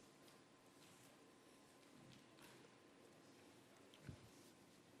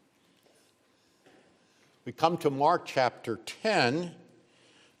We come to Mark chapter 10,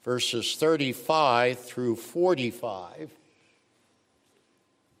 verses 35 through 45.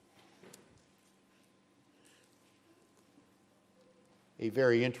 A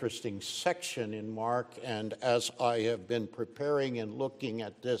very interesting section in Mark, and as I have been preparing and looking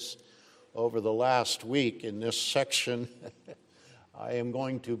at this over the last week in this section, I am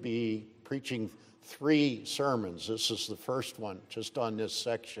going to be preaching 3 sermons. This is the first one, just on this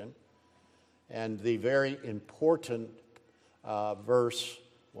section. And the very important verse,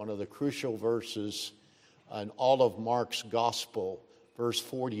 one of the crucial verses in all of Mark's gospel, verse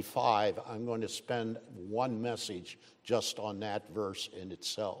 45, I'm going to spend one message just on that verse in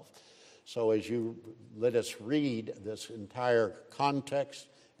itself. So as you let us read this entire context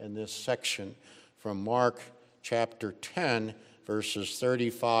and this section from Mark chapter 10, verses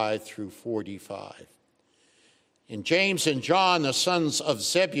 35 through 45. And James and John, the sons of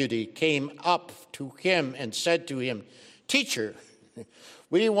Zebedee, came up to him and said to him, "Teacher,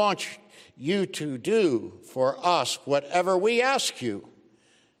 we want you to do for us whatever we ask you."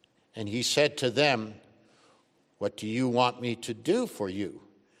 And he said to them, "What do you want me to do for you?"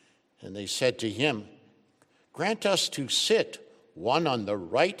 And they said to him, "Grant us to sit, one on the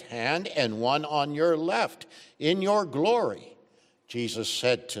right hand and one on your left, in your glory." Jesus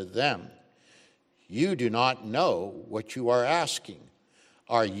said to them, "You do not know what you are asking.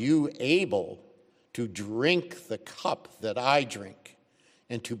 Are you able to drink the cup that I drink,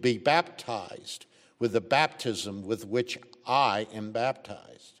 and to be baptized with the baptism with which I am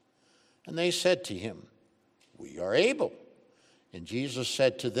baptized?" And they said to him, "We are able." And Jesus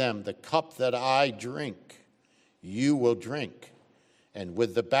said to them, "The cup that I drink, you will drink, and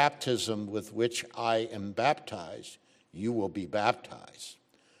with the baptism with which I am baptized, you will be baptized.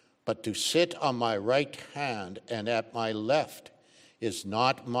 But to sit on my right hand and at my left is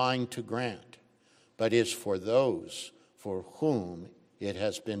not mine to grant, but is for those for whom it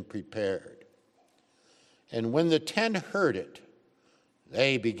has been prepared." And when the 10 heard it,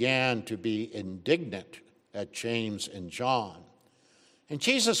 they began to be indignant at James and John. And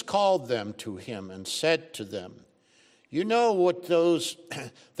Jesus called them to him and said to them, "You know what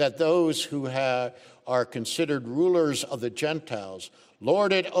that those who are considered rulers of the Gentiles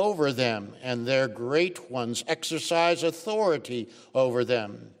lord it over them, and their great ones exercise authority over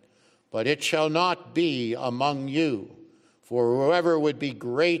them. But it shall not be among you, for whoever would be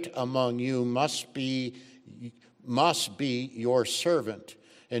great among you must be your servant,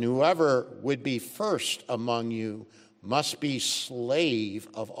 and whoever would be first among you must be slave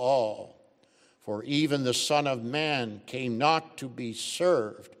of all. For even the Son of Man came not to be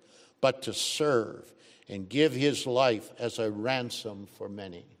served, but to serve, and give his life as a ransom for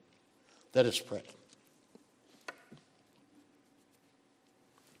many." Let us pray.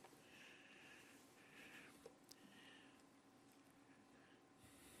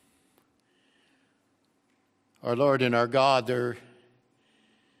 Our Lord and our God, there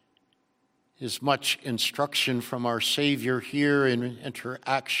is much instruction from our Savior here in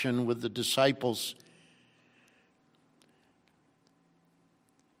interaction with the disciples.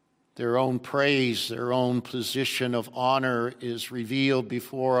 Their own praise, their own position of honor is revealed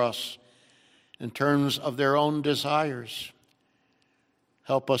before us in terms of their own desires.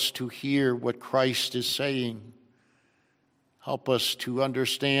 Help us to hear what Christ is saying. Help us to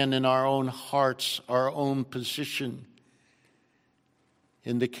understand in our own hearts our own position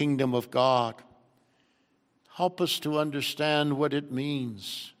in the kingdom of God. Help us to understand what it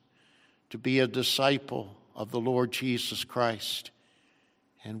means to be a disciple of the Lord Jesus Christ,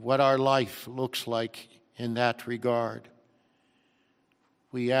 and what our life looks like in that regard.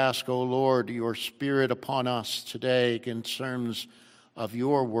 We ask, O Lord, your Spirit upon us today in terms of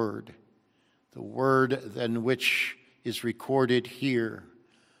your word, the word then which is recorded here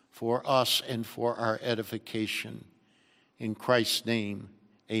for us and for our edification. In Christ's name,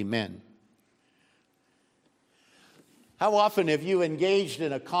 amen. How often have you engaged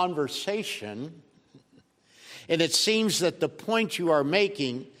in a conversation and it seems that the point you are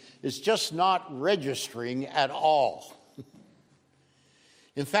making is just not registering at all?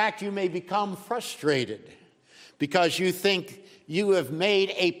 In fact, you may become frustrated because you think you have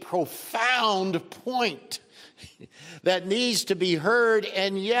made a profound point that needs to be heard,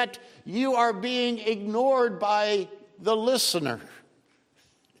 and yet you are being ignored by the listener.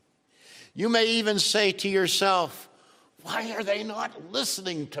 You may even say to yourself, "Why are they not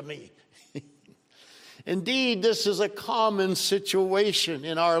listening to me?" Indeed, this is a common situation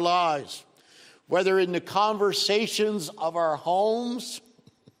in our lives, whether in the conversations of our homes,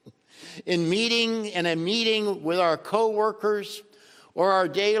 in a meeting with our coworkers, or our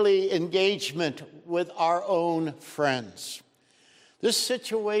daily engagement with our own friends. This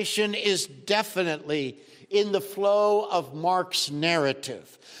situation is definitely in the flow of Mark's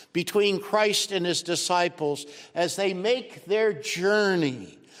narrative between Christ and his disciples as they make their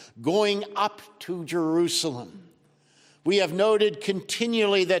journey going up to Jerusalem. We have noted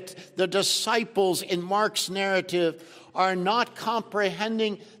continually that the disciples in Mark's narrative are not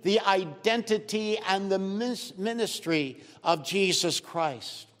comprehending the identity and the ministry of Jesus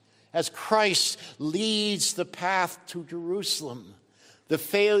Christ. As Christ leads the path to Jerusalem, the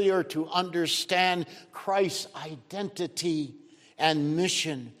failure to understand Christ's identity and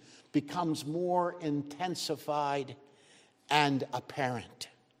mission becomes more intensified and apparent.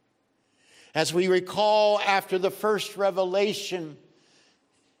 As we recall, after the first revelation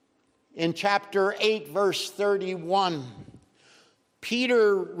in chapter 8, verse 31,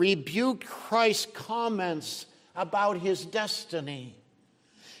 Peter rebuked Christ's comments about his destiny.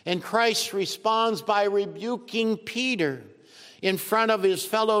 And Christ responds by rebuking Peter in front of his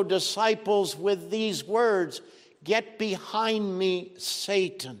fellow disciples with these words, "Get behind me,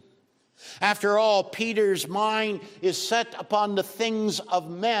 Satan." After all, Peter's mind is set upon the things of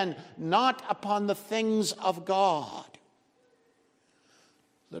men, not upon the things of God.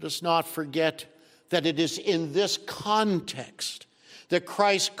 Let us not forget that it is in this context that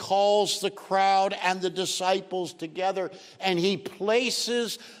Christ calls the crowd and the disciples together, and he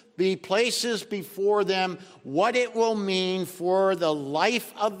places before them what it will mean for the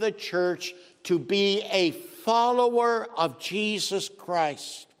life of the church to be a follower of Jesus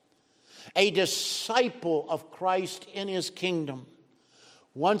Christ, a disciple of Christ in his kingdom.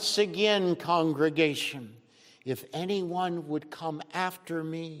 Once again, congregation, if anyone would come after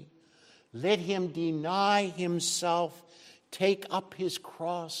me, let him deny himself, take up his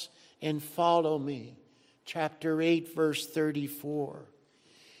cross, and follow me. Chapter 8, verse 34.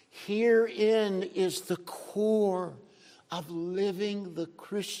 Herein is the core of living the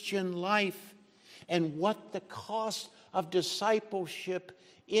Christian life and what the cost of discipleship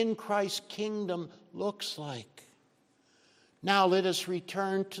in Christ's kingdom looks like. Now let us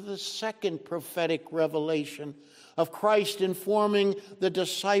return to the second prophetic revelation of Christ informing the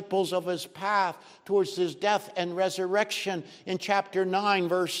disciples of his path towards his death and resurrection in chapter 9,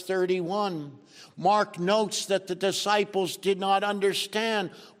 verse 31. Mark notes that the disciples did not understand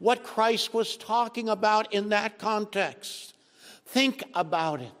what Christ was talking about in that context. Think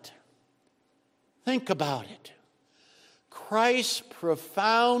about it. Think about it. Christ's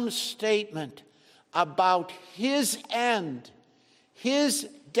profound statement about his end, his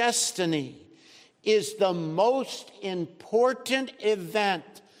destiny, is the most important event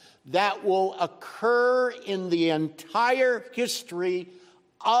that will occur in the entire history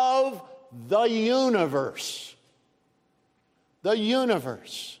of the universe. The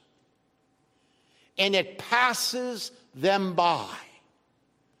universe. And it passes them by.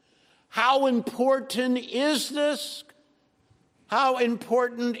 How important is this? How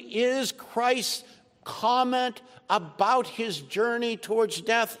important is Christ's comment about his journey towards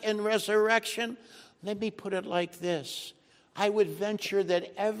death and resurrection? Let me put it like this. I would venture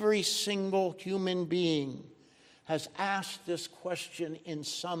that every single human being has asked this question in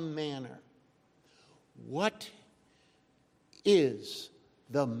some manner. What is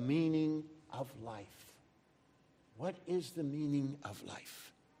the meaning of life? What is the meaning of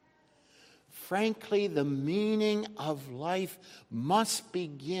life? Frankly, the meaning of life must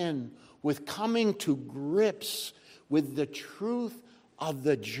begin with coming to grips with the truth of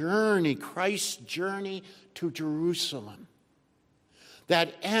the journey, Christ's journey to Jerusalem,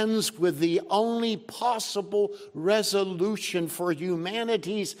 that ends with the only possible resolution for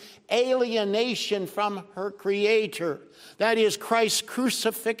humanity's alienation from her Creator. That is Christ's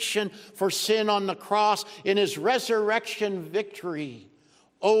crucifixion for sin on the cross and his resurrection victory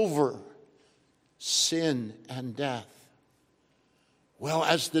over sin and death. Well,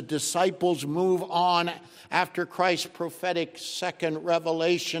 as the disciples move on after Christ's prophetic second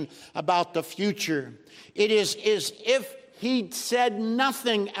revelation about the future, it is as if he said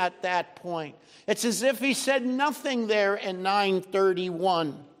nothing at that point. It's as if he said nothing there in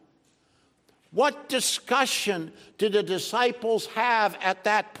 9:31. What discussion did the disciples have at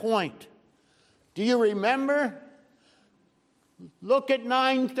that point? Do you remember? Look at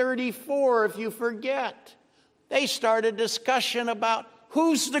 9:34 if you forget. They started a discussion about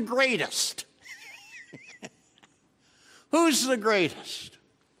who's the greatest. Who's the greatest?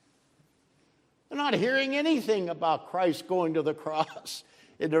 They're not hearing anything about Christ going to the cross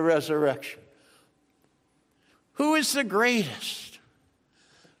in the resurrection. Who is the greatest?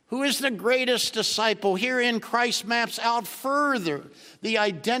 Who is the greatest disciple? Herein Christ maps out further the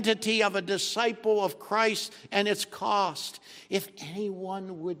identity of a disciple of Christ and its cost. If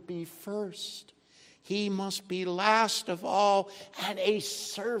anyone would be first, he must be last of all and a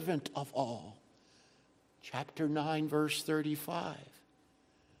servant of all. Chapter 9, verse 35.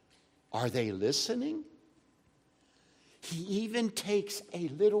 Are they listening? He even takes a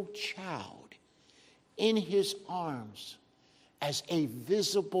little child in his arms as a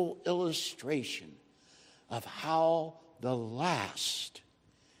visible illustration of how the last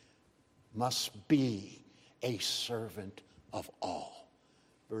must be a servant of all.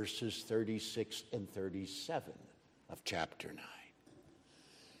 Verses 36 and 37 of chapter 9.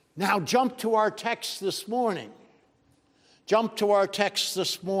 Now jump to our text this morning. Jump to our text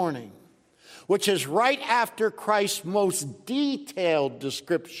this morning, which is right after Christ's most detailed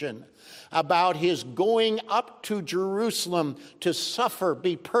description about his going up to Jerusalem to suffer,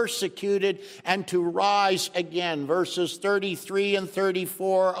 be persecuted, and to rise again. Verses 33 and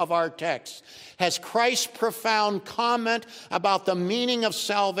 34 of our text. Has Christ's profound comment about the meaning of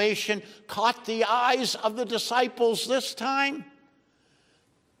salvation caught the eyes of the disciples this time?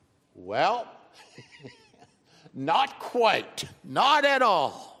 Well, not quite. Not at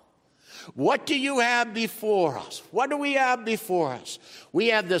all. What do you have before us? What do we have before us? We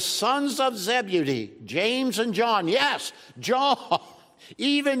have the sons of Zebedee, James and John. Yes, John,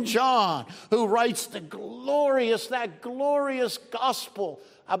 even John, who writes that glorious gospel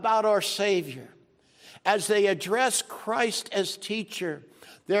about our Savior. As they address Christ as teacher,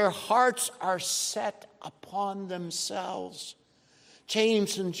 their hearts are set upon themselves.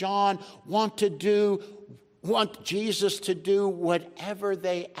 James and John want Jesus to do whatever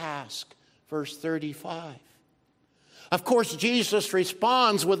they ask. Verse 35. Of course, Jesus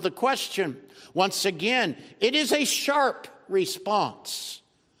responds with the question. Once again, it is a sharp response.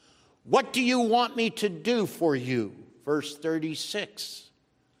 What do you want me to do for you? Verse 36.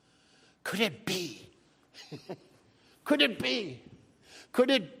 Could it be? Could it be? Could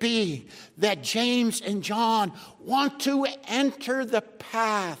it be that James and John want to enter the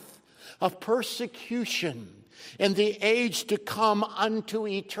path of persecution in the age to come unto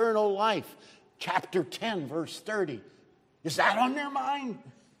eternal life? Chapter 10, verse 30. Is that on their mind?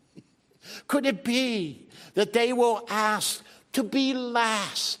 Could it be that they will ask to be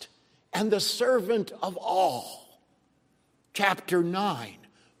last and the servant of all? Chapter 9,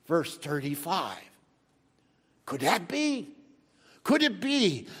 verse 35. Could that be? Could it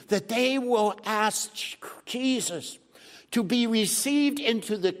be that they will ask Jesus to be received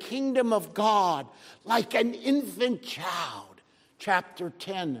into the kingdom of God like an infant child? Chapter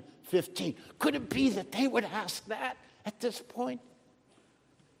 10, 15. Could it be that they would ask that at this point?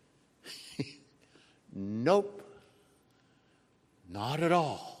 Nope. Not at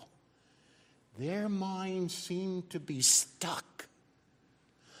all. Their minds seem to be stuck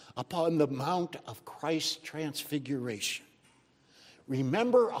upon the Mount of Christ's transfiguration.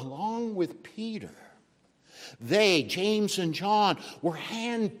 Remember, along with Peter, they, James and John, were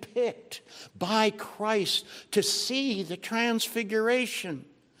handpicked by Christ to see the transfiguration.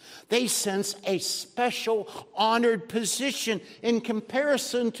 They sense a special honored position in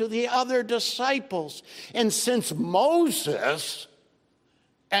comparison to the other disciples. And since Moses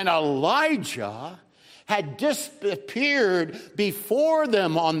and Elijah had disappeared before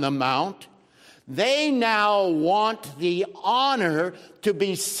them on the mount, they now want the honor to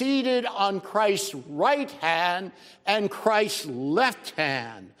be seated on Christ's right hand and Christ's left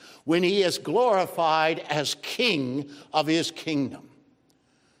hand when he is glorified as king of his kingdom.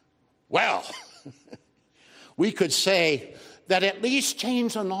 Well, we could say that at least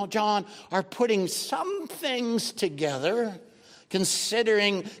James and John are putting some things together,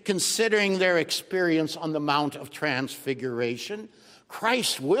 considering their experience on the Mount of Transfiguration.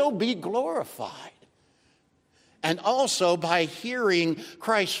 Christ will be glorified. And also by hearing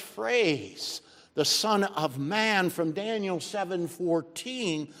Christ's phrase, the Son of Man, from Daniel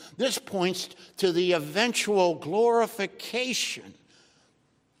 7:14, this points to the eventual glorification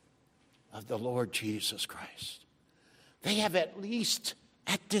of the Lord Jesus Christ. They have at least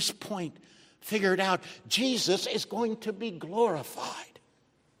at this point figured out Jesus is going to be glorified.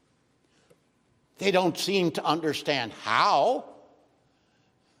 They don't seem to understand how,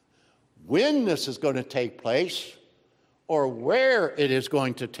 when this is going to take place, or where it is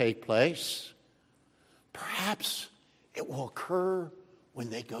going to take place. Perhaps it will occur when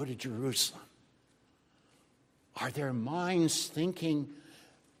they go to Jerusalem. Are their minds thinking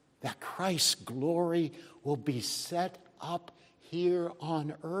that Christ's glory will be set up here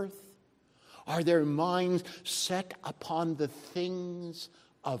on earth? Are their minds set upon the things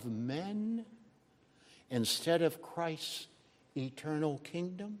of men instead of Christ's eternal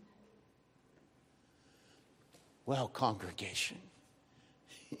kingdom? Well, congregation,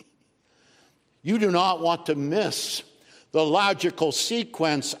 you do not want to miss the logical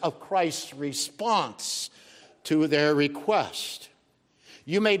sequence of Christ's response to their request.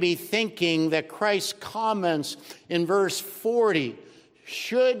 You may be thinking that Christ's comments in verse 40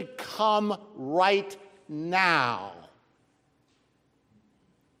 should come right now.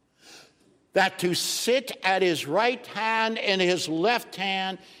 That to sit at his right hand and his left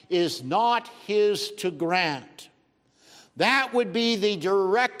hand is not his to grant. That would be the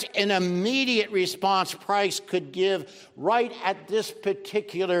direct and immediate response Christ could give right at this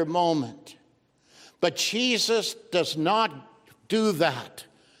particular moment. But Jesus does not do that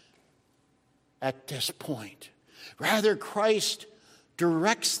at this point. Rather, Christ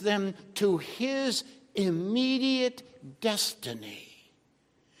directs them to his immediate destiny.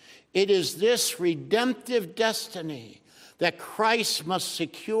 It is this redemptive destiny that Christ must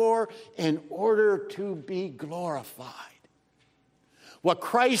secure in order to be glorified. What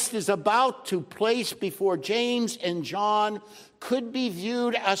Christ is about to place before James and John could be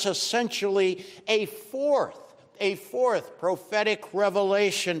viewed as essentially a fourth prophetic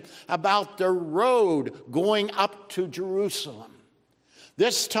revelation about the road going up to Jerusalem.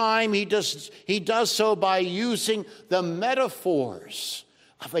 This time he does so by using the metaphors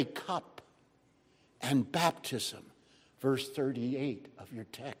of a cup and baptism, verse 38 of your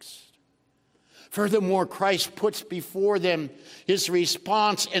text. Furthermore, Christ puts before them his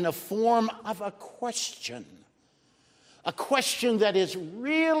response in a form of a question that is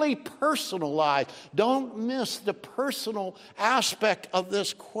really personalized. Don't miss the personal aspect of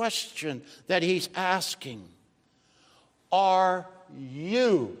this question that he's asking. Are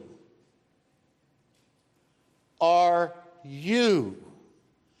you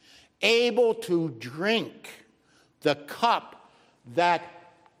able to drink the cup that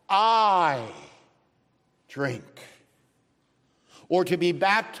I drink, or to be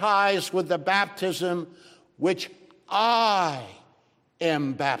baptized with the baptism which I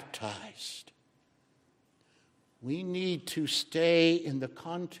am baptized? We need to stay in the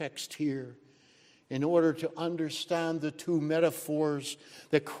context here in order to understand the two metaphors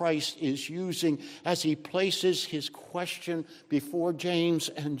that Christ is using as he places his question before James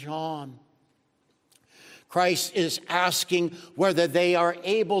and John. Christ is asking whether they are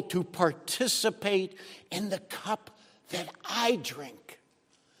able to participate in the cup that I drink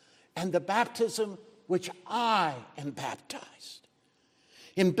and the baptism which I am baptized.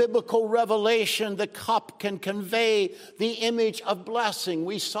 In biblical revelation, the cup can convey the image of blessing.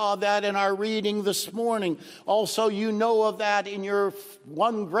 We saw that in our reading this morning. Also, you know of that in your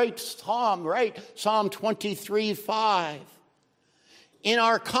one great psalm, right? Psalm 23:5. In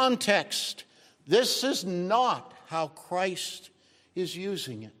our context, this is not how Christ is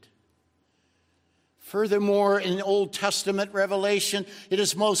using it. Furthermore, in Old Testament revelation,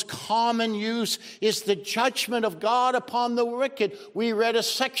 its most common use is the judgment of God upon the wicked. We read a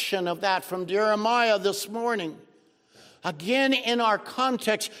section of that from Jeremiah this morning. Again, in our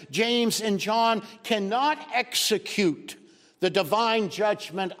context, James and John cannot execute the divine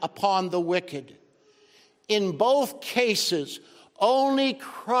judgment upon the wicked. In both cases, only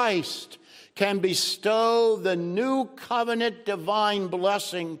Christ can bestow the new covenant divine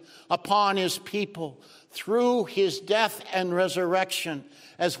blessing upon his people through his death and resurrection,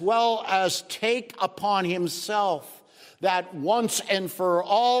 as well as take upon himself that once and for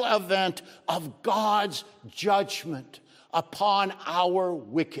all event of God's judgment upon our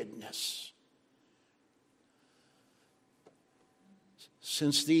wickedness.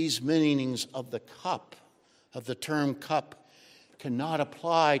 Since these meanings of the cup, of the term cup, cannot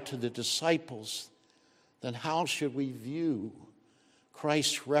apply to the disciples, then how should we view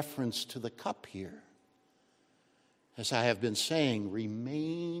Christ's reference to the cup here? As I have been saying,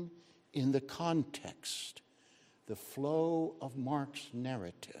 remain in the context, the flow of Mark's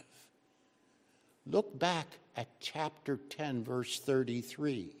narrative. Look back at chapter 10, verse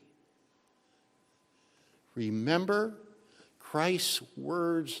 33. Remember Christ's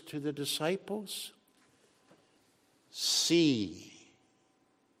words to the disciples? See.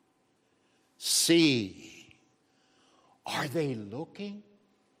 Are they looking?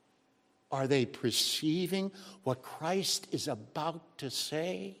 Are they perceiving what Christ is about to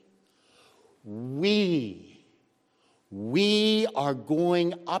say? We are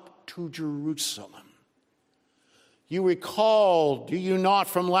going up to Jerusalem. You recall, do you not,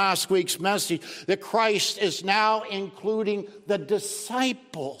 from last week's message, that Christ is now including the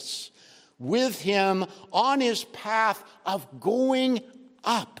disciples with him on his path of going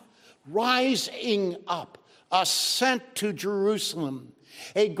up, rising up, ascent to Jerusalem,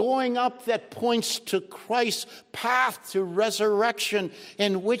 a going up that points to Christ's path to resurrection,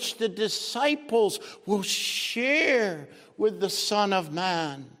 in which the disciples will share with the Son of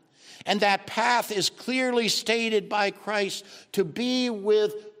Man. And that path is clearly stated by Christ to be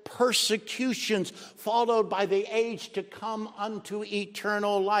with persecutions, followed by the age to come unto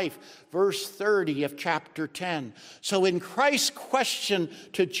eternal life. Verse 30 of chapter 10. So in Christ's question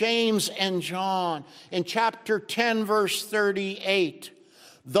to James and John, in chapter 10, verse 38,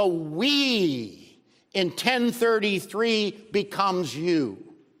 the we in 1033 becomes you.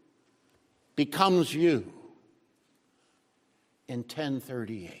 Becomes you in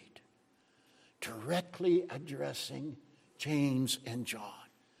 1038. Directly addressing James and John.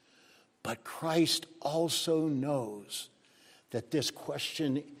 But Christ also knows that this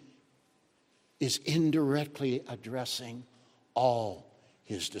question is indirectly addressing all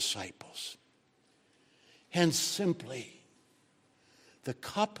his disciples. Hence, simply, the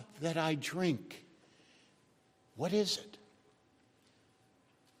cup that I drink, what is it?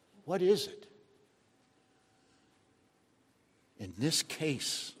 What is it? In this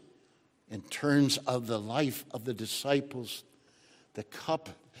case, in terms of the life of the disciples, the cup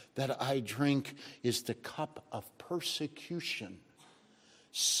that I drink is the cup of persecution,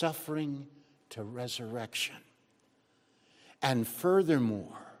 suffering to resurrection. And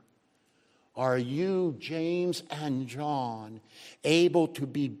furthermore, are you, James and John, able to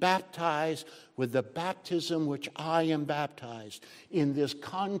be baptized with the baptism which I am baptized? In this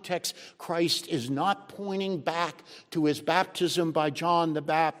context, Christ is not pointing back to his baptism by John the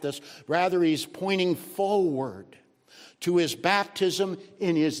Baptist. Rather, he's pointing forward to his baptism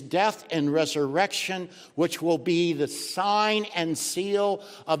in his death and resurrection, which will be the sign and seal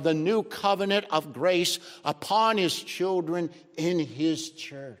of the new covenant of grace upon his children in his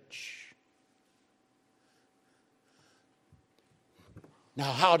church.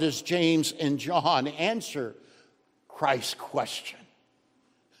 Now, how does James and John answer Christ's question?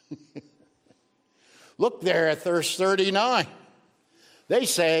 Look there at verse 39. They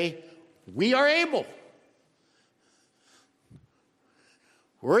say, we are able.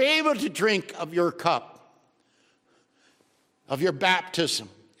 We're able to drink of your cup, of your baptism,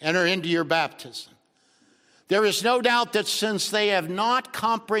 enter into your baptism. There is no doubt that since they have not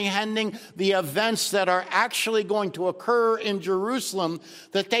comprehending the events that are actually going to occur in Jerusalem,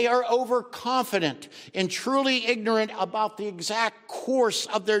 that they are overconfident and truly ignorant about the exact course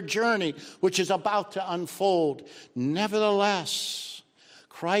of their journey, which is about to unfold. Nevertheless,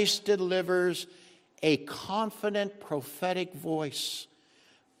 Christ delivers a confident prophetic voice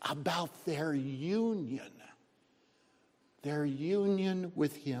about their union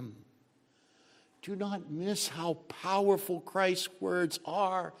with him. Do not miss how powerful Christ's words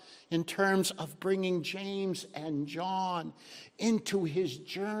are in terms of bringing James and John into his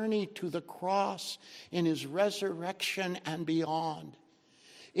journey to the cross, in his resurrection and beyond.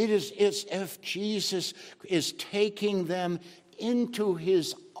 It is as if Jesus is taking them into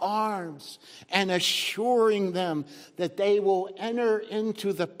his arms and assuring them that they will enter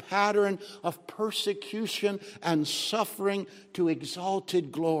into the pattern of persecution and suffering to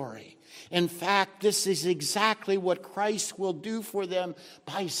exalted glory. In fact, this is exactly what Christ will do for them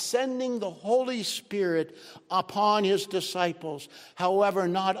by sending the Holy Spirit upon his disciples. However,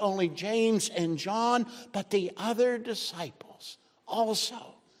 not only James and John, but the other disciples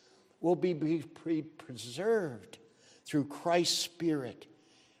also will be preserved through Christ's Spirit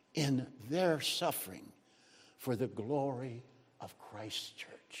in their suffering for the glory of Christ's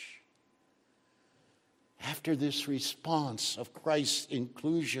church. After this response of Christ's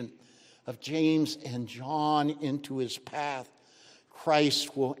inclusion of James and John into his path,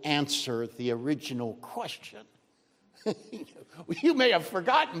 Christ will answer the original question. You may have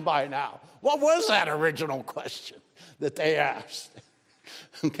forgotten by now. What was that original question that they asked?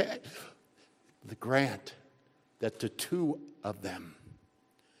 Okay? The grant that the two of them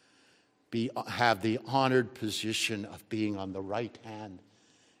have the honored position of being on the right hand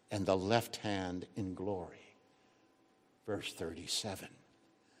and the left hand in glory. Verse 37.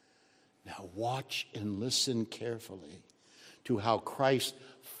 Now watch and listen carefully to how Christ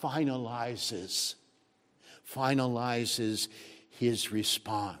finalizes his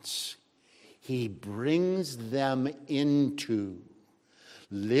response. He brings them into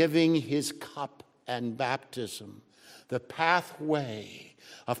living his cup and baptism, the pathway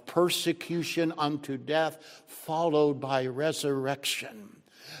of persecution unto death, followed by resurrection.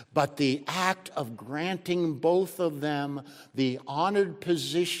 But the act of granting both of them the honored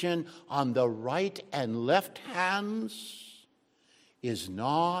position on the right and left hands is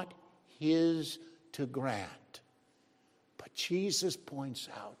not his to grant. But Jesus points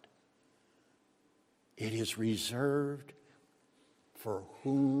out it is reserved for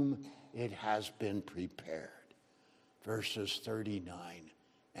whom it has been prepared. Verses 39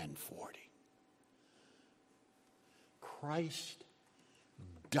 and 40. Christ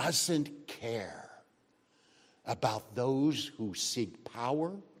doesn't care about those who seek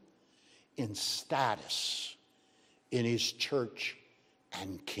power and status in his church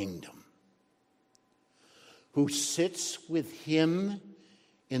and kingdom, who sits with him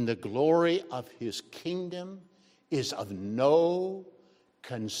in the glory of his kingdom is of no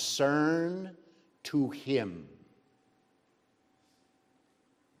concern to him.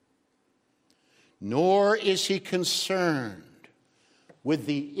 Nor is he concerned with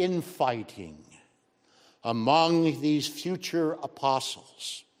the infighting among these future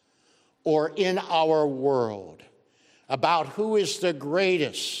apostles or in our world about who is the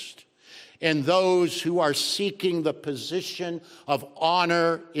greatest and those who are seeking the position of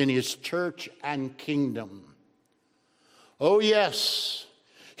honor in his church and kingdom. Oh yes,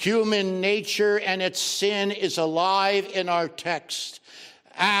 human nature and its sin is alive in our text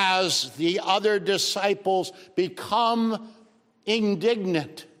as the other disciples become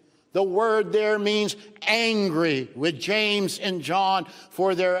indignant. The word there means angry with James and John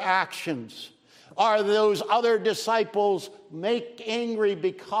for their actions. Are those other disciples made angry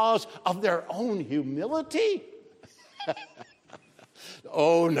because of their own humility?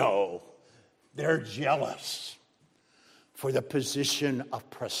 Oh no, they're jealous for the position of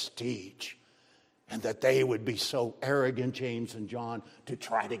prestige and that they would be so arrogant, James and John, to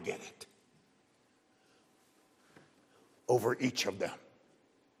try to get it over each of them.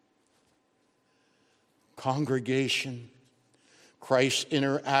 Congregation, Christ's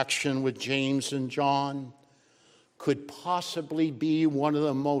interaction with James and John could possibly be one of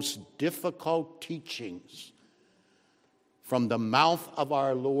the most difficult teachings from the mouth of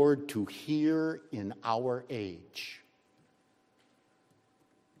our Lord to hear in our age.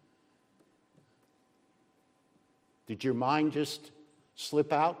 Did your mind just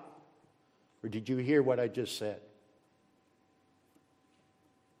slip out? Or did you hear what I just said?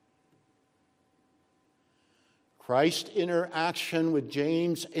 Christ's interaction with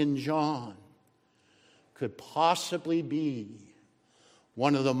James and John could possibly be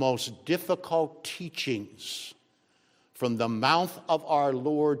one of the most difficult teachings from the mouth of our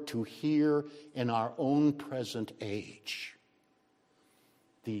Lord to hear in our own present age.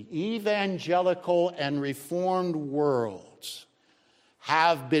 The evangelical and reformed worlds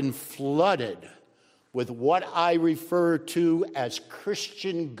have been flooded with what I refer to as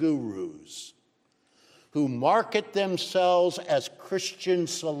Christian gurus who market themselves as Christian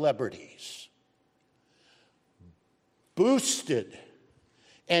celebrities, boosted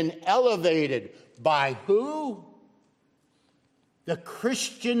and elevated by who? The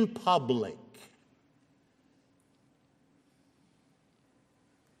Christian public.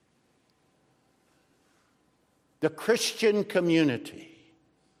 The Christian community.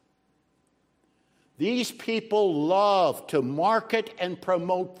 These people love to market and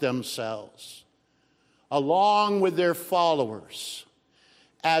promote themselves along with their followers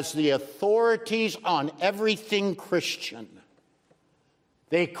as the authorities on everything Christian.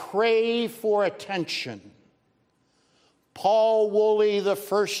 They crave for attention. Paul Woolley, the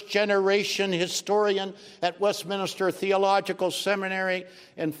first-generation historian at Westminster Theological Seminary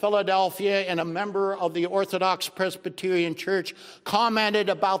in Philadelphia and a member of the Orthodox Presbyterian Church, commented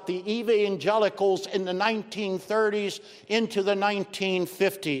about the evangelicals in the 1930s into the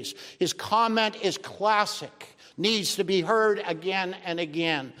 1950s. His comment is classic, needs to be heard again and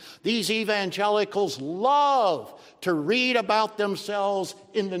again. These evangelicals love to read about themselves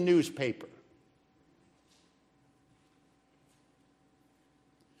in the newspaper.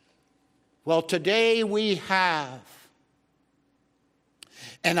 Well, today we have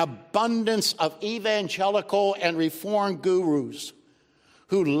an abundance of evangelical and reformed gurus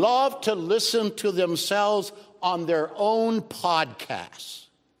who love to listen to themselves on their own podcasts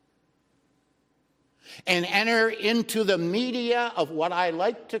and enter into the media of what I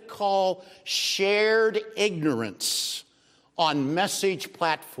like to call shared ignorance on message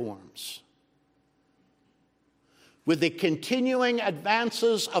platforms. With the continuing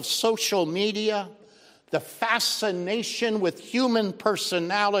advances of social media, the fascination with human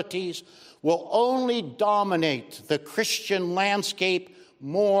personalities will only dominate the Christian landscape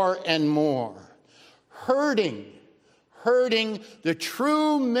more and more, hurting the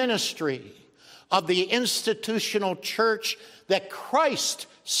true ministry of the institutional church that Christ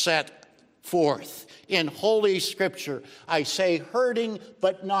set forth in Holy Scripture. I say hurting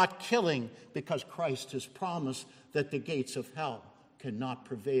but not killing, because Christ has promised that the gates of hell cannot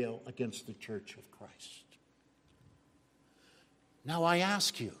prevail against the church of Christ. Now I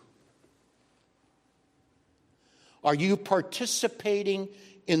ask you, are you participating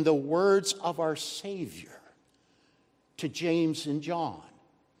in the words of our Savior to James and John?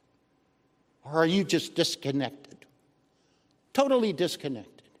 Or are you just disconnected? Totally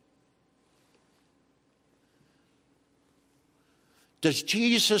disconnected. Does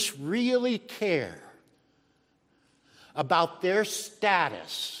Jesus really care about their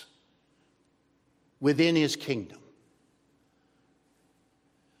status within his kingdom?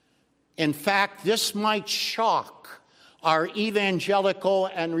 In fact, this might shock our evangelical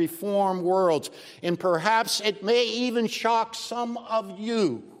and reform worlds, and perhaps it may even shock some of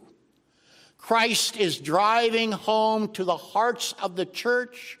you. Christ is driving home to the hearts of the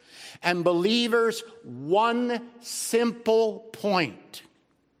church and believers one simple point.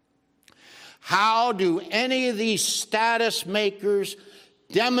 How do any of these status makers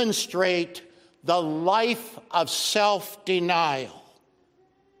demonstrate the life of self-denial?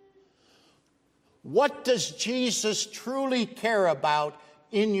 What does Jesus truly care about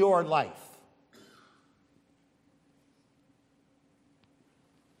in your life?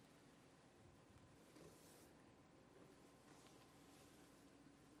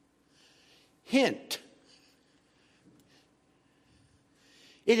 Hint.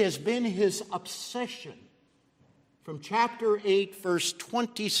 It has been his obsession from chapter 8, verse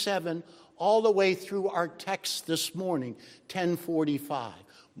 27, all the way through our text this morning, 10:45.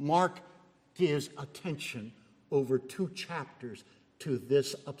 Mark gives attention over 2 chapters to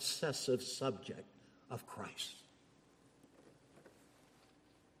this obsessive subject of Christ.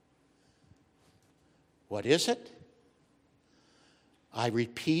 What is it? I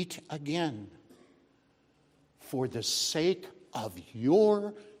repeat again, for the sake of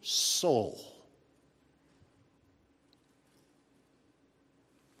your soul,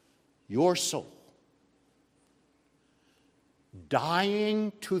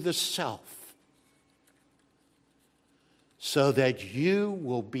 dying to the self, so that you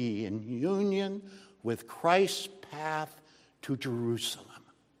will be in union with Christ's path to Jerusalem,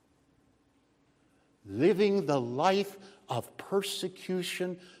 living the life of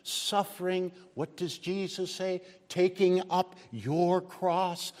persecution, suffering. What does Jesus say? Taking up your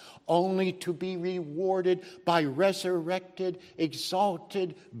cross, only to be rewarded by resurrected,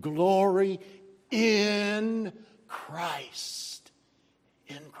 exalted glory in Christ.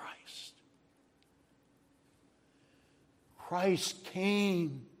 In Christ. Christ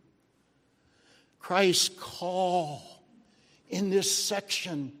came. Christ's call in this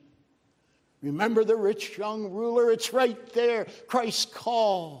section. Remember the rich young ruler? It's right there. Christ's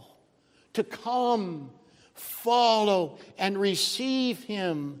call to come, follow, and receive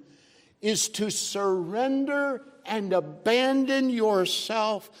him is to surrender and abandon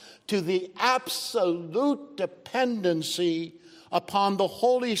yourself to the absolute dependency upon the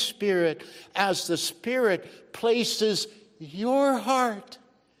Holy Spirit as the Spirit places your heart.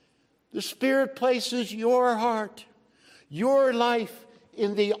 The Spirit places your heart, your life,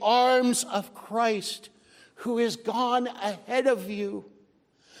 in the arms of Christ, who has gone ahead of you.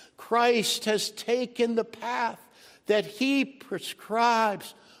 Christ has taken the path that he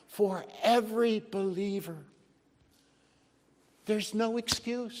prescribes for every believer. There's no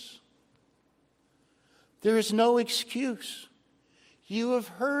excuse. There is no excuse. You have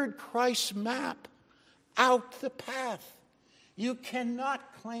heard Christ map out the path. You cannot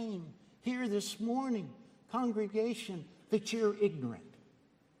claim here this morning, congregation, that you're ignorant.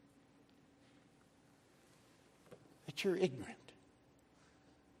 That you're ignorant.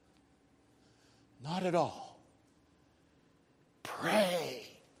 Not at all. Pray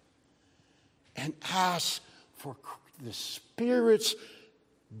and ask for the Spirit's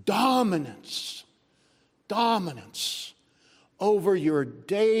dominance over your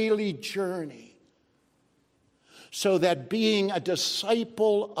daily journey, so that being a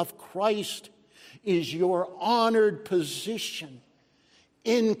disciple of Christ is your honored position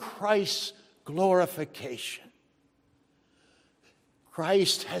in Christ's glorification.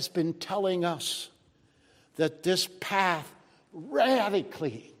 Christ has been telling us that this path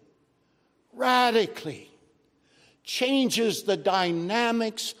radically changes the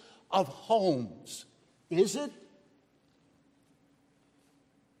dynamics of homes. Is it?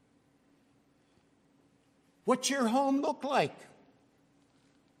 What's your home look like?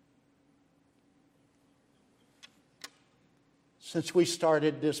 Since we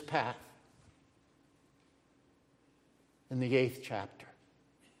started this path in the 8th chapter.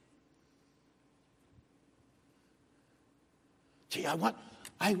 See,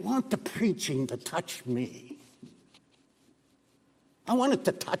 I want the preaching to touch me. I want it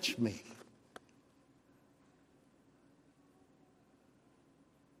to touch me.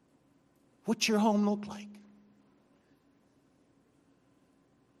 What's your home look like?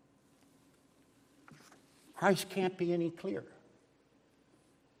 Christ can't be any clearer.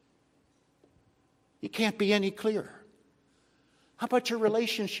 He can't be any clearer. How about your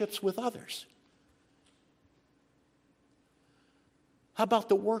relationships with others? How about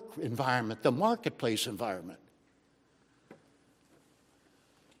the work environment, the marketplace environment?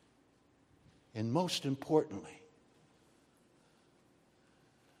 And most importantly,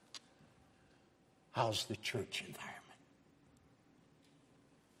 how's the church environment?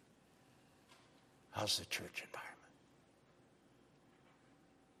 How's the church environment?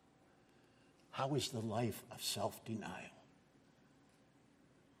 How is the life of self-denial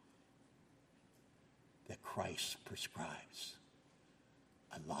that Christ prescribes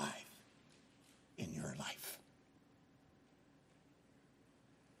alive in your life?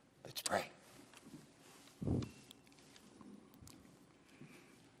 Let's pray.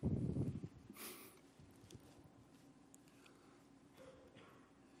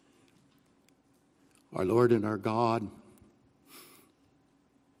 Our Lord and our God,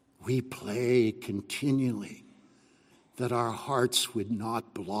 we pray continually that our hearts would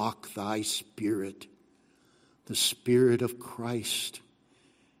not block thy Spirit, the Spirit of Christ,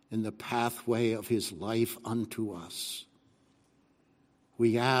 in the pathway of his life unto us.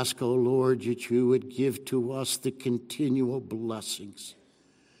 We ask, O Lord, that you would give to us the continual blessings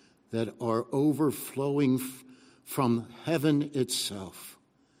that are overflowing from heaven itself,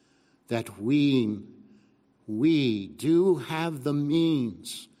 that we do have the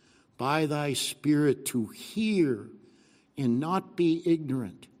means by thy Spirit to hear and not be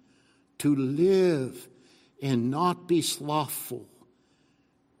ignorant, to live and not be slothful.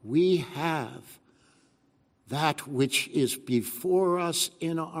 We have that which is before us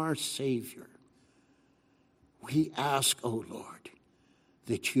in our Savior. We ask, O Lord,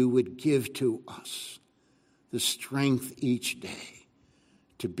 that you would give to us the strength each day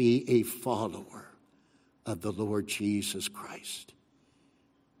to be a follower of the Lord Jesus Christ.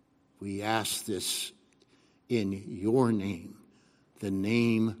 We ask this in your name, the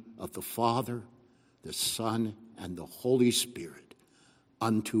name of the Father, the Son, and the Holy Spirit,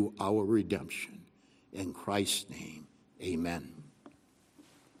 unto our redemption. In Christ's name, amen.